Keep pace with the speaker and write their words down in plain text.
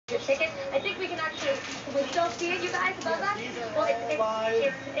your ticket. I think we can actually, we still see it, you guys, above us? Well, it's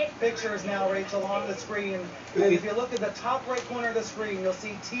live pictures now, Rachel, on the screen. And if you look at the top right corner of the screen, you'll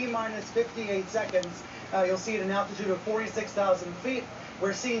see T-minus 58 seconds. You'll see it at an altitude of 46,000 feet.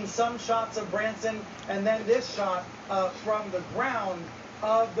 We're seeing some shots of Branson, and then this shot from the ground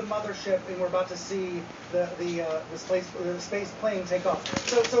of the mothership, and we're about to see the space plane take off.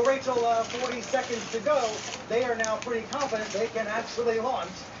 So Rachel, 40 seconds to go. They are now pretty confident they can actually launch,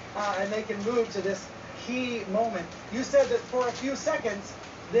 and they can move to this key moment. You said that for a few seconds,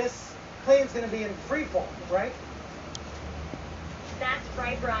 this plane's going to be in free fall, right? That's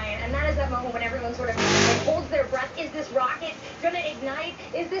right, Brian. And that is that moment when everyone sort of holds their breath. Is this rocket going to ignite?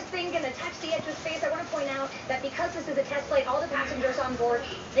 Is this thing going to touch the edge of space? I want to point out that because this is a test flight, all the passengers on board,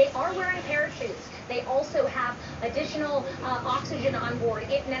 they are wearing parachutes. They also have additional oxygen on board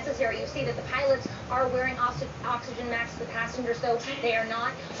if necessary. You see that the pilots are wearing oxygen masks. The passengers, though, they are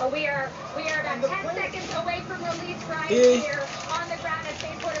not. We are about 10 seconds away from release, Brian, here on the ground at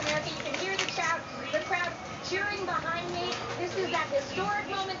Spaceport America. You can hear the crowd cheering behind me. This is that historic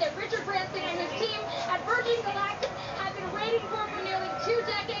moment that Richard Branson and his team at Virgin Galactic have been waiting for nearly 2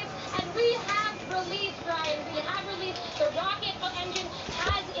 decades, and we have released, Brian. We have released. The rocket engine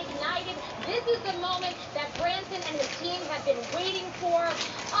has ignited. This is the moment that Branson and his team have been waiting for.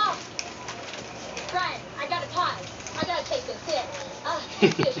 Oh, Brian, I gotta pause. I gotta take this in.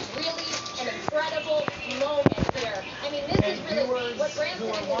 This is really an incredible moment here. I mean, this is really what Branson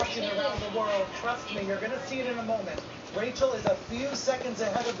who are watching around the world, trust me, you're going to see it in a moment. Rachel is a few seconds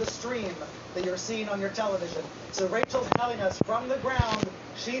ahead of the stream that you're seeing on your television. So Rachel's telling us from the ground,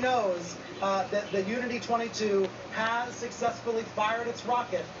 she knows that the Unity 22 has successfully fired its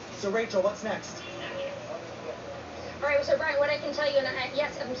rocket. So Rachel, what's next? All right, so Brian, what I can tell you, and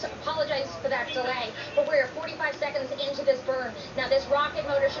yes, I apologize for that delay, but we're 45 seconds into this burn. Now, this rocket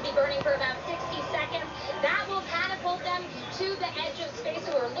motor should be burning for about 60 seconds. That will catapult them to the edge of space.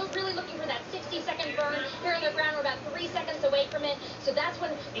 So we're really looking for that 60-second burn. Here on the ground, we're about 3 seconds away from it. So that's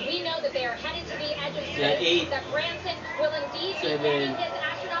when we know that they are headed to the edge of space, that Branson will indeed be getting his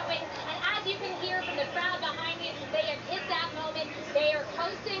astronaut wings. And as you can hear from the crowd behind me, they have hit that moment. They are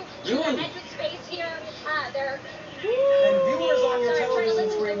coasting to the edge of space here. And viewers on your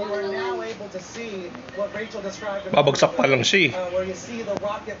television screen, you are now able to see what Rachel described Babagsak pa lang siya. where you see the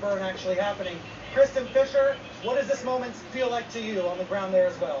rocket burn actually happening. Kristen Fisher, what does this moment feel like to you on the ground there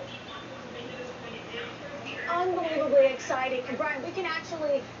as well? Unbelievably exciting. And Brian, we can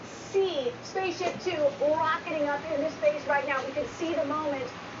actually see Spaceship 2 rocketing up into space right now. We can see the moment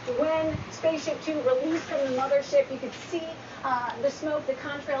when Spaceship 2 released from the mothership. You could see the smoke, the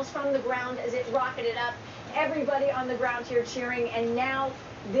contrails from the ground as it rocketed up. Everybody on the ground here cheering, and now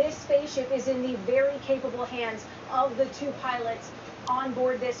this spaceship is in the very capable hands of the 2 pilots on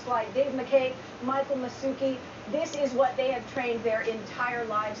board this flight. Dave McKay, Michael Masuki, this is what they have trained their entire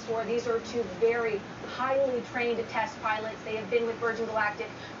lives for. These are 2 very highly trained test pilots. They have been with Virgin Galactic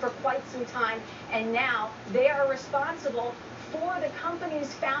for quite some time, and now they are responsible for the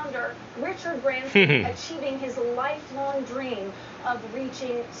company's founder, Richard Branson, achieving his lifelong dream of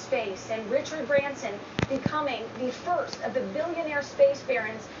reaching space. And Richard Branson becoming the first of the billionaire space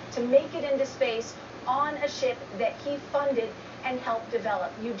barons to make it into space on a ship that he funded and helped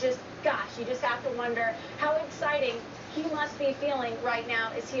develop. You just have to wonder how exciting he must be feeling right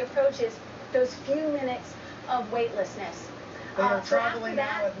now as he approaches those few minutes of weightlessness. They are traveling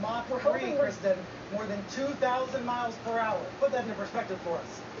now at Mach 3, Kristen, more than 2,000 miles per hour. Put that into perspective for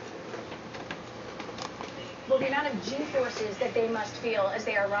us. Well, the amount of G-forces that they must feel as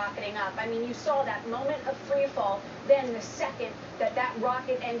they are rocketing up. I mean, you saw that moment of free fall. Then the second that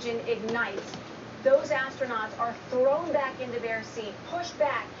rocket engine ignites, those astronauts are thrown back into their seat, pushed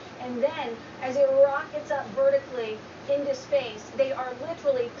back, and then as it rockets up vertically into space, they are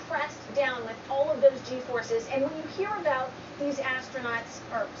literally pressed down with all of those G-forces. And when you hear about these astronauts,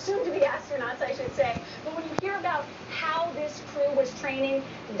 or soon-to-be astronauts, I should say, but when you hear about how this crew was training,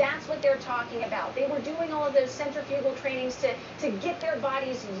 that's what they're talking about. They were doing all of those centrifugal trainings to get their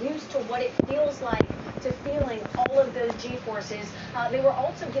bodies used to what it feels like to feeling all of those G-forces. They were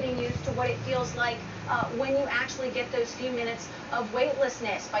also getting used to what it feels like when you actually get those few minutes of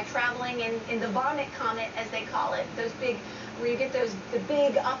weightlessness by traveling in the vomit comet, as they call it, those big, where you get the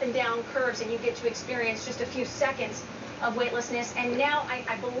big up and down curves, and you get to experience just a few seconds of weightlessness. And now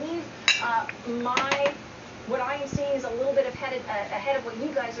I believe my what I am seeing is a little bit ahead of what you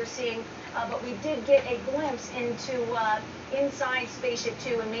guys are seeing, but we did get a glimpse into inside Spaceship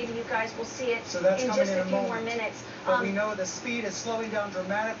Two, and maybe you guys will see it in just a few more minutes. But we know the speed is slowing down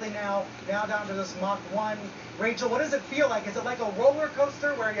dramatically now down to this Mach 1. Rachel, what does it feel like? Is it like a roller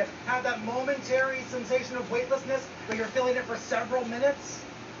coaster where you have that momentary sensation of weightlessness, but you're feeling it for several minutes?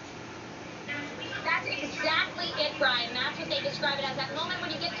 That's exactly it, Brian. That's what they describe it as. That moment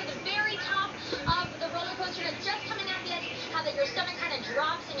when you get to the very top of the roller coaster that's just coming out the edge, how that your stomach kind of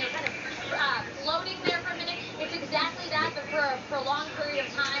drops and you're kind of floating there for a minute. It's exactly that, but for a prolonged period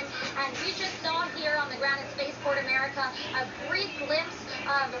of time. And we just saw here on the ground at Spaceport America a brief glimpse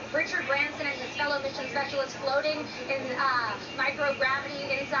of Richard Branson and his fellow mission specialists floating in microgravity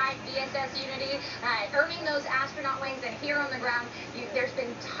inside VSS Unity, earning those astronaut wings. And here on the ground, there's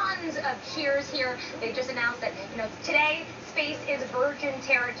been tons of cheers here. They just announced that, today space is Virgin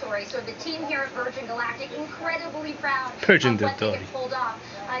territory. So the team here at Virgin Galactic, incredibly proud of what they have pulled off.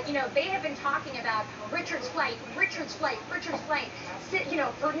 They have been talking about Richard's flight,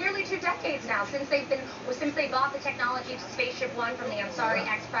 for nearly 2 decades now, since they bought the technology to Spaceship One from the Ansari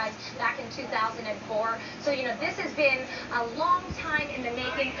X Prize back in 2004. So this has been a long time in the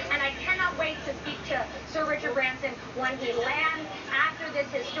making, and I cannot wait to speak to Sir Richard Branson when he lands after this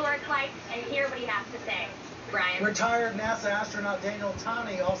historic flight and hear what he has to say. Brian. Retired NASA astronaut Daniel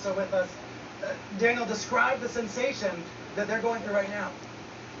Tani also with us. Daniel, describe the sensation that they're going through right now.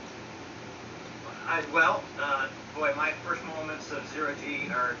 Boy, my first moments of zero G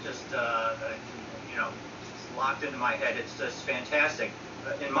are just, locked into my head. It's just fantastic.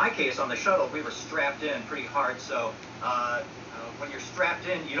 In my case, on the shuttle, we were strapped in pretty hard, so when you're strapped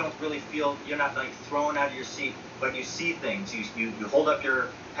in, you don't really feel, you're not like thrown out of your seat, but you see things. You hold up your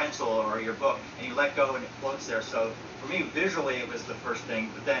pencil or your book, and you let go, and it floats there. So for me, visually, it was the first thing,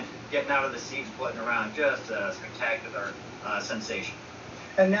 but then getting out of the seat, floating around, just a spectacular sensation.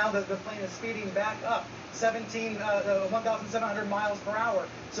 And now the plane is speeding back up, 1,700 miles per hour.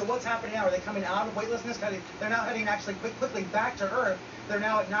 So what's happening now? Are they coming out of weightlessness? They're now heading actually quickly back to Earth. They're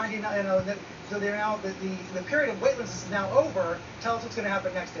now at 99. So they're now the period of weightlessness is now over. Tell us what's going to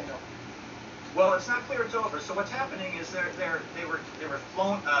happen next, Daniel. Well, it's not clear it's over. So what's happening is they were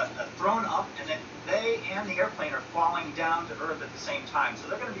thrown up, and then they and the airplane are falling down to Earth at the same time. So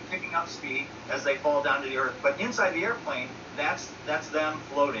they're going to be picking up speed as they fall down to the Earth. But inside the airplane, that's them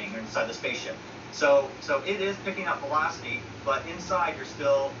floating inside the spaceship. So it is picking up velocity, but inside you're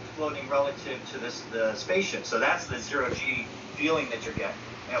still floating relative to the spaceship. So that's the zero G feeling that you're getting.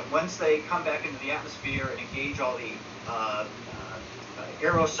 And once they come back into the atmosphere and engage all the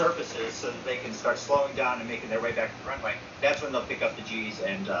aero surfaces so that they can start slowing down and making their way back to the runway, that's when they'll pick up the G's,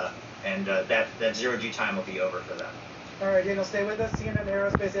 and that zero G time will be over for them. All right, Daniel, stay with us. CNN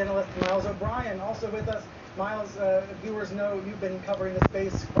aerospace analyst Miles O'Brien also with us. Miles, viewers know you've been covering the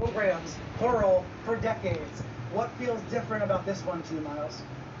space programs, plural, for decades. What feels different about this one to you, Miles?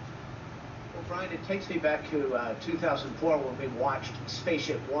 Well, Brian, it takes me back to 2004 when we watched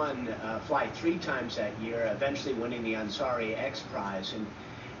Spaceship One fly 3 times that year, eventually winning the Ansari X Prize. And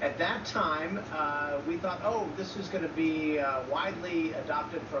at that time, we thought, oh, this is going to be widely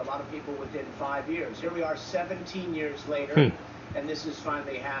adopted for a lot of people within 5 years. Here we are 17 years later, and this is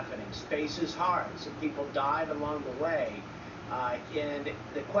finally happening. Space is hard. Some people died along the way. And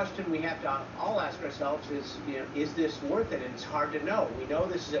the question we have to all ask ourselves is this worth it? And it's hard to know. We know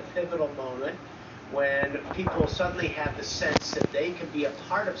this is a pivotal moment when people suddenly have the sense that they can be a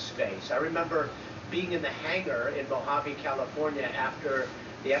part of space. I remember being in the hangar in Mojave, California after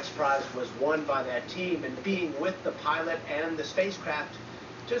the X Prize was won by that team, and being with the pilot and the spacecraft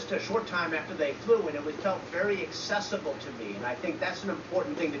just a short time after they flew, and it felt very accessible to me. And I think that's an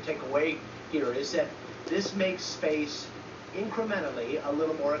important thing to take away here, is that this makes space incrementally a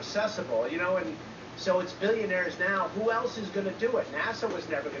little more accessible, and so it's billionaires now. Who else is going to do it? NASA was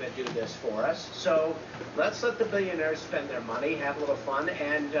never going to do this for us, so let's let the billionaires spend their money, have a little fun,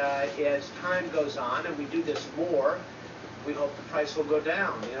 and as time goes on and we do this more, we hope the price will go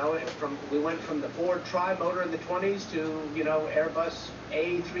down. We went from the Ford Tri-Motor in the 20s to Airbus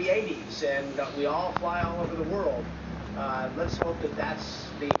A380s, and we all fly all over the world. Let's hope that that's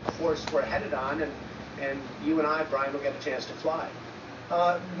the course we're headed on, and you and I, Brian, will get a chance to fly.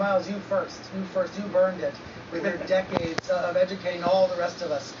 Miles, you first. You burned it with your decades of educating all the rest of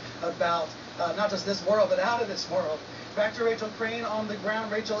us about not just this world, but out of this world. Back to Rachel Crane on the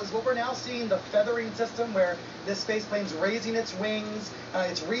ground. Rachel, is what we're now seeing the feathering system where this space plane's raising its wings,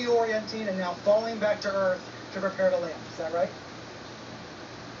 it's reorienting, and now falling back to Earth to prepare to land. Is that right?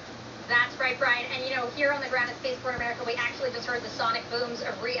 That's That's right, Brian. And, here on the ground at Spaceport America, we actually just heard the sonic booms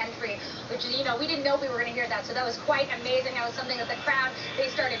of re-entry, which, we didn't know we were going to hear that. So that was quite amazing. That was something that the crowd, they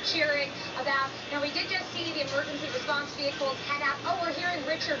started cheering about. Now, we did just see the emergency response vehicles head out. Oh, we're hearing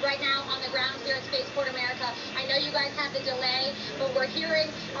Richard right now on the grounds here at Spaceport America. I know you guys have the delay, but we're hearing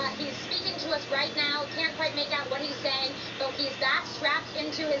he's speaking to us right now. Can't quite make out what he's saying, but he's back strapped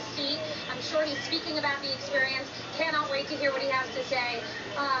into his seat. I'm sure he's speaking about the experience. Cannot wait to hear what he has to say.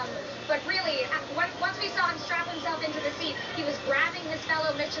 But really, once we saw him strap himself into the seat, he was grabbing his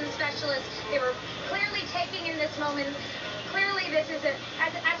fellow mission specialists. They were clearly taking in this moment. Clearly, this is,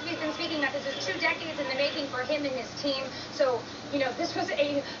 as we've been speaking about, this is 2 decades in the making for him and his team. So, this was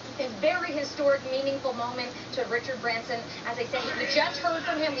a very historic, meaningful moment to Richard Branson. As I said, we just heard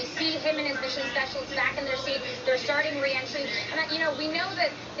from him. We see him and his mission specialists back in their seat. They're starting re-entry. And, we know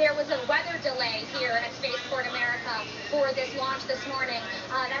that there was a weather delay here at Spaceport America for this launch this morning.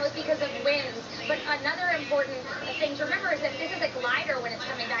 That was because of winds. But another important thing to remember is that this is a glider when it's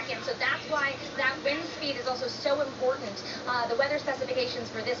coming back in. So that's why that wind speed is also so important. The weather specifications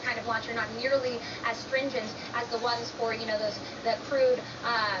for this kind of launch are not nearly as stringent as the ones for, the crewed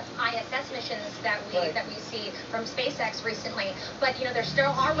ISS missions that we see from SpaceX recently. But, there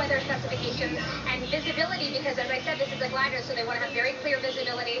still are weather specifications and visibility because, as I said, this is a glider, so they want to have very clear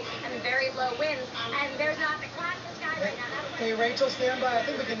visibility and very low winds. And there's not the cloud in the sky right now. Hey, Rachel, stand by. I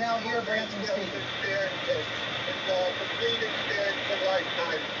think we can now hear Branson speak. It's a complete experience of a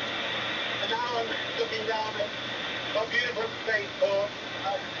lifetime. And now I'm looking down at a beautiful spaceport.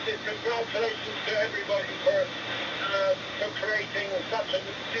 Congratulations to everybody for creating such a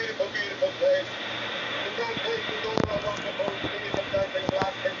beautiful, beautiful place. Congratulations to all our wonderful team of Virgin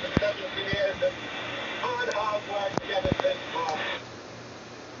Galactic for 70 years of hard work to get us this far.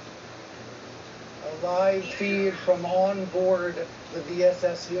 A live feed from on board the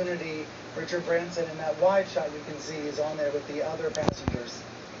VSS Unity. Richard Branson, in that wide shot you can see, is on there with the other passengers.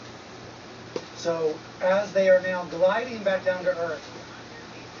 So as they are now gliding back down to Earth,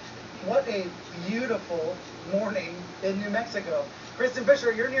 what a beautiful morning in New Mexico. Kristen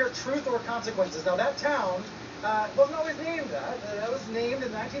Fisher, you're near Truth or Consequences. Now that town wasn't always named that. That was named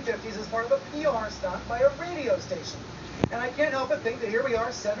in the 1950s as part of a PR stunt by a radio station. And I can't help but think that here we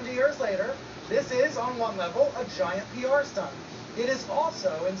are 70 years later. This is, on one level, a giant PR stunt. It is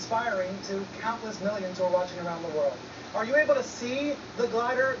also inspiring to countless millions who are watching around the world. Are you able to see the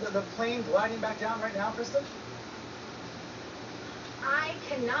glider, the plane gliding back down right now, Kristen? I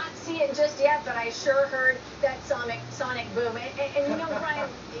cannot see it just yet, but I sure heard that sonic boom. And Brian,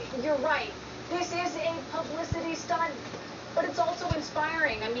 you're right. This is a publicity stunt, but it's also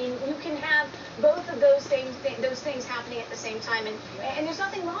inspiring. I mean, you can have both of those things happening at the same time, and there's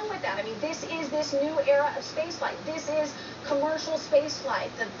nothing wrong with that. I mean, this is this new era of spaceflight. This is commercial spaceflight,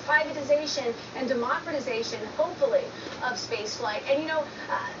 the privatization and democratization, hopefully, of spaceflight. And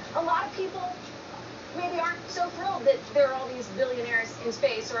a lot of people maybe aren't so thrilled that there are all these billionaires in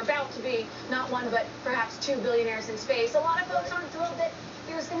space, or about to be not 1 but perhaps 2 billionaires in space. A lot of folks aren't thrilled that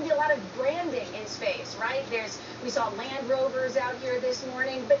there's going to be a lot of branding in space, right? We saw Land Rovers out here this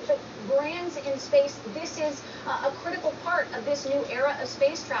morning, but brands in space, this is a critical part of this new era of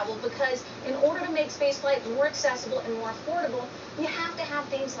space travel, because in order to make spaceflight more accessible and more affordable, you have to have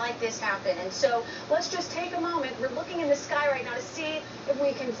things like this happen. And so let's just take a moment. We're looking in the sky right now to see if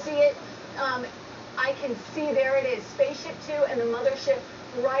we can see it. I can see, there it is, Spaceship 2 and the mothership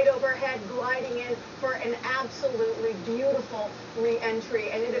right overhead, gliding in for an absolutely beautiful re-entry.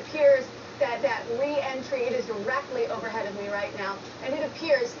 And it appears that re-entry, it is directly overhead of me right now, and it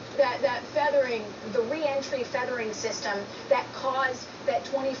appears that feathering, the re-entry feathering system that caused that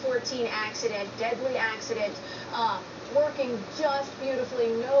 2014 accident, deadly accident, working just beautifully,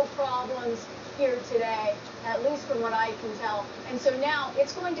 no problems here today, at least from what I can tell. And so now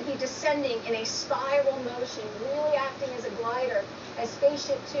it's going to be descending in a spiral motion, really acting as a glider, as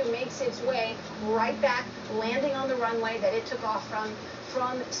Spaceship 2 makes its way right back, landing on the runway that it took off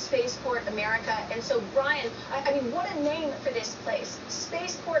from Spaceport America. And so, Brian, I mean, what a name for this place.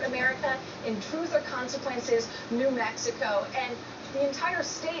 Spaceport America in Truth or Consequences, New Mexico. And the entire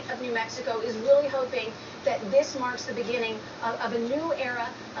state of New Mexico is really hoping that this marks the beginning of a new era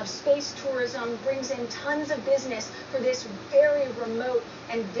of space tourism, brings in tons of business for this very remote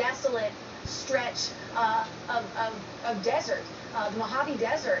and desolate stretch of desert, the Mojave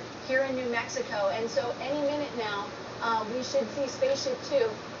Desert here in New Mexico. And so any minute now, we should see Spaceship 2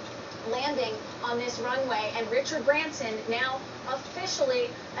 landing on this runway, and Richard Branson now officially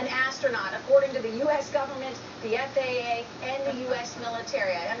an astronaut, according to the U.S. government, the FAA, and the U.S.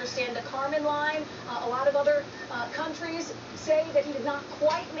 military. I understand the Kármán line, a lot of other countries say that he did not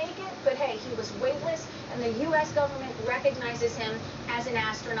quite make it, but hey, he was weightless, and the U.S. government recognizes him as an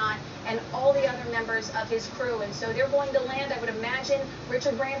astronaut and all the other members of his crew. And so they're going to land, I would imagine,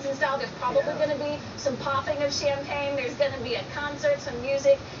 Richard Branson style. There's probably going to be some popping of champagne. There's going to be a concert, some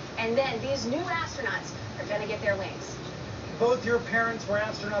music, and then these new astronauts are going to get their wings. Both your parents were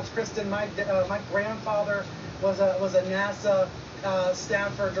astronauts, Kristen. My grandfather was a NASA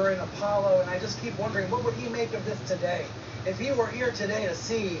staffer during Apollo, and I just keep wondering, what would he make of this today? If he were here today to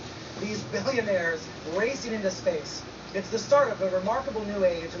see these billionaires racing into space. It's the start of a remarkable new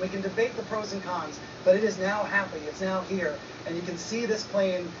age, and we can debate the pros and cons, but it is now happening. It's now here, and you can see this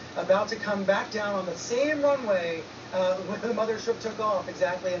plane about to come back down on the same runway where the mothership took off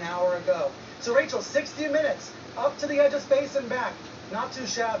exactly an hour ago. So Rachel, 60 minutes up to the edge of space and back. Not too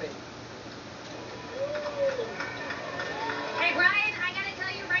shabby. Hey Brian, I gotta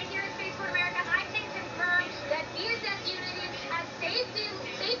tell you, right here at Spaceport America, I can confirm that VSS Unity has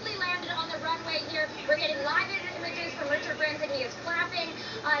safely landed on the runway here. We're getting live images from Richard Branson. He is clapping.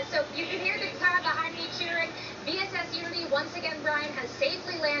 So you can hear the crowd behind me cheering. VSS Unity, once again, Brian, has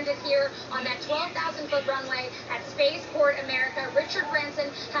safely landed here on that 12,000-foot runway at Spaceport America. Richard Branson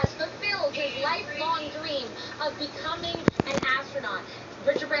has fulfilled his lifelong dream of becoming an astronaut.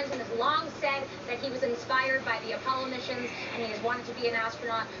 Richard Branson has long said that he was inspired by the Apollo missions and he has wanted to be an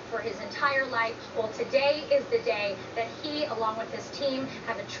astronaut for his entire life. Well, today is the day that he, along with his team,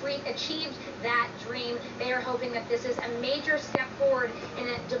 have achieved that dream. They are hoping that this is a major step forward in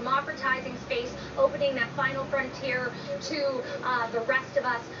democratizing space, opening that final frontier to the rest of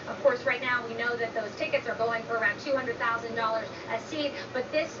us. Of course, right now we know that those tickets are going for around $200,000 a seat,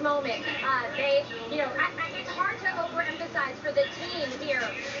 but this moment, it's hard to overemphasize for the team here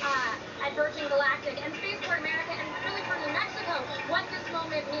at Virgin Galactic and Spaceport America and really for New Mexico what this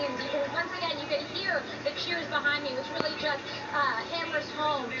moment means. You can, once again, you can hear the cheers behind me, which really just hammers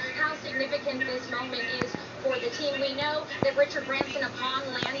home how significant this moment is for the team. We know that Richard Branson, upon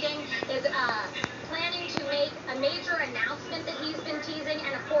landing, is planning to make a major announcement that he's been teasing,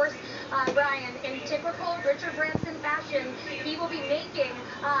 and of course, Brian, in typical Richard Branson fashion, he will be making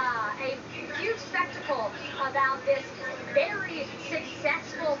a huge spectacle about this very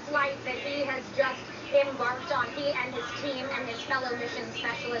successful flight that he has just embarked on, he and his team and his fellow mission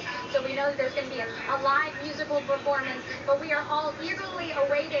specialists. So we know that there's going to be a live musical performance, but we are all eagerly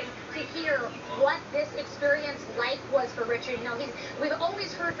awaiting to hear what this experience was for Richard. You know, we've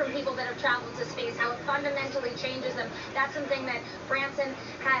always heard from people that have traveled to space how it fundamentally changes them. That's something that Branson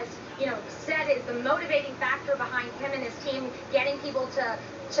has, said is the motivating factor behind him and his team getting people to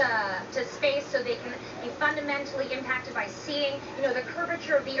space so they can be fundamentally impacted by seeing, the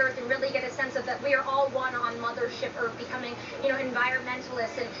curvature of the Earth and really get a sense of that we are all one on Mothership Earth, becoming,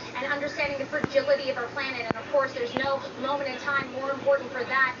 environmentalists and understanding the fragility of our planet. And of course, there's no moment in time more important for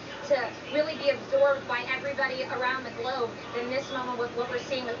that to really be absorbed by everybody around the globe than this moment with what we're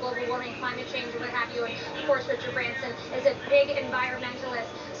seeing with global warming, climate change, and what have you. And of course, Richard Branson is a big environmentalist.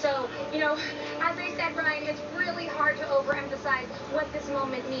 So, as I said, Brian, it's really hard to overemphasize what this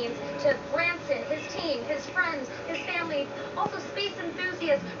moment means to Branson, his team, his friends, his family, also space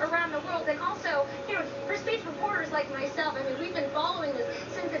enthusiasts around the world, and also, for space reporters like myself. I mean, we've been following this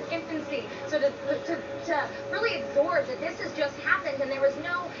since its infancy. So to really absorb that this has just happened and there was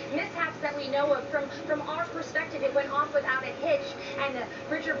no mishaps that we know of from our perspective, it went off without a hitch. And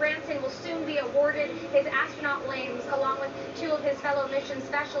Richard Branson will soon be awarded his astronaut wings along with two of his fellow mission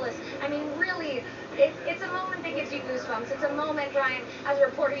specialists. I mean, really, it's a moment that gives you goosebumps. It's a moment, Brian, as a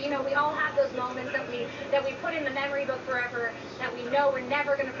reporter, we all have those moments that we put in the memory book forever, that we know we're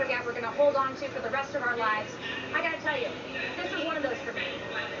never going to forget, we're going to hold on to for the rest of our lives. I got to tell you, this is one of those for me.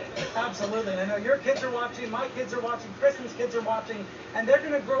 Absolutely. And I know your kids are watching, my kids are watching, Kristen's kids are watching, and they're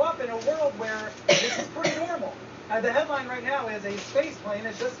going to grow up in a world where this is pretty normal. The headline right now is a space plane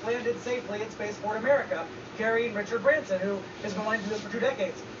has just landed safely at Spaceport America, carrying Richard Branson, who has been wanting to do this for 2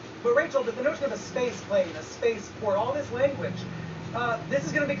 decades. But Rachel, the notion of a space plane, a spaceport, all this language, this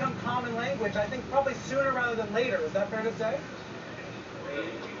is going to become common language, I think, probably sooner rather than later. Is that fair to say?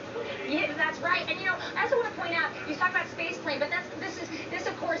 Yeah, that's right. And I also want to point out, you talk about space plane, but this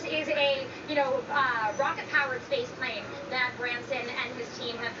of course is a rocket-powered space plane that Branson and his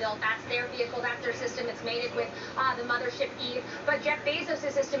team have have built. That's their vehicle, that's their system. It's mated with the mothership Eve. But Jeff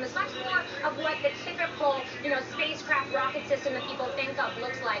Bezos' system is much more of what the typical, spacecraft rocket system that people think of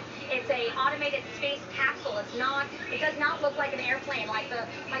looks like. It's a automated space capsule. It does not look like an airplane, like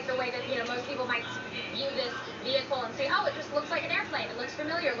the way that most people might view this vehicle and say, oh, it just looks like an airplane. It looks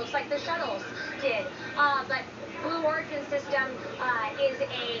familiar. It looks like the shuttles did. But Blue Origin system is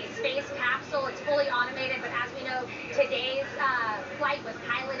a space capsule. It's fully automated, but as we know, today's flight was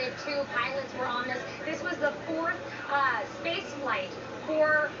piloted. 2 pilots were on this. This was the 4th space flight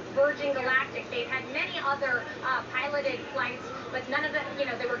for Virgin Galactic. They've had many other piloted flights, but none of them,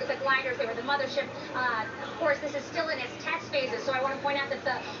 they were the gliders, they were the mothership. Of course, this is still in its test phases, so I want to point out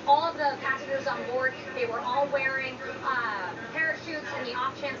that all of the passengers on board, they were all wearing parachutes in the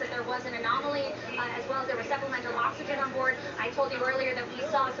off chance that there was an anomaly, as well as there was supplemental oxygen on board. I told you earlier that we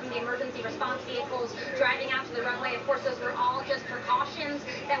saw some of the emergency response vehicles driving out to the runway. Of course, those were all just precautions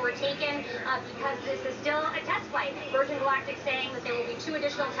that were taken because this is still a test flight. Virgin Galactic saying that there will be 2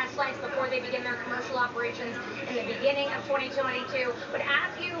 additional test flights before they begin their commercial operations in the beginning of 2022. But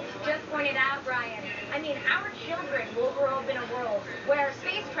as you just pointed out, Brian, our children will grow up in a world where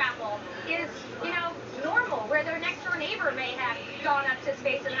space travel is, normal, where their next door neighbor may have gone up to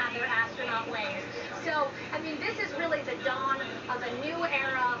space and had their astronaut wings. So, this is really the dawn of a new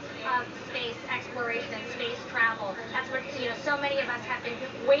era of space exploration and space travel. That's what, so many of us have been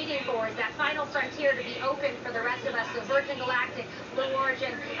waiting for, is that final frontier to be open for the rest of us. So Virgin Galactic, Blue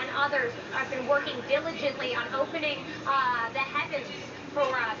Origin, and others have been working diligently on opening the heavens for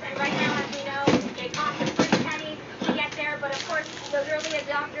us. And right now, as we know, they cost a pretty penny to get there, but of course, those early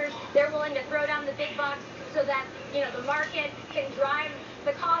adopters, they're willing to throw down the big bucks so that, the market can drive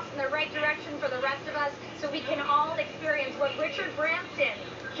the cost in the right direction for the rest of us, so we can all experience what Richard Branson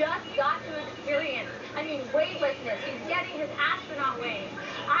just got to experience. Weightlessness. He's getting his astronaut wings.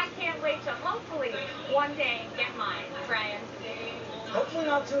 I can't wait to hopefully one day get mine, Brian. Hopefully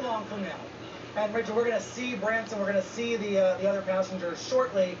not too long from now. And Richard, we're going to see Branson, we're going to see the other passengers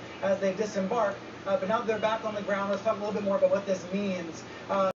shortly as they disembark. But now that they're back on the ground, let's talk a little bit more about what this means.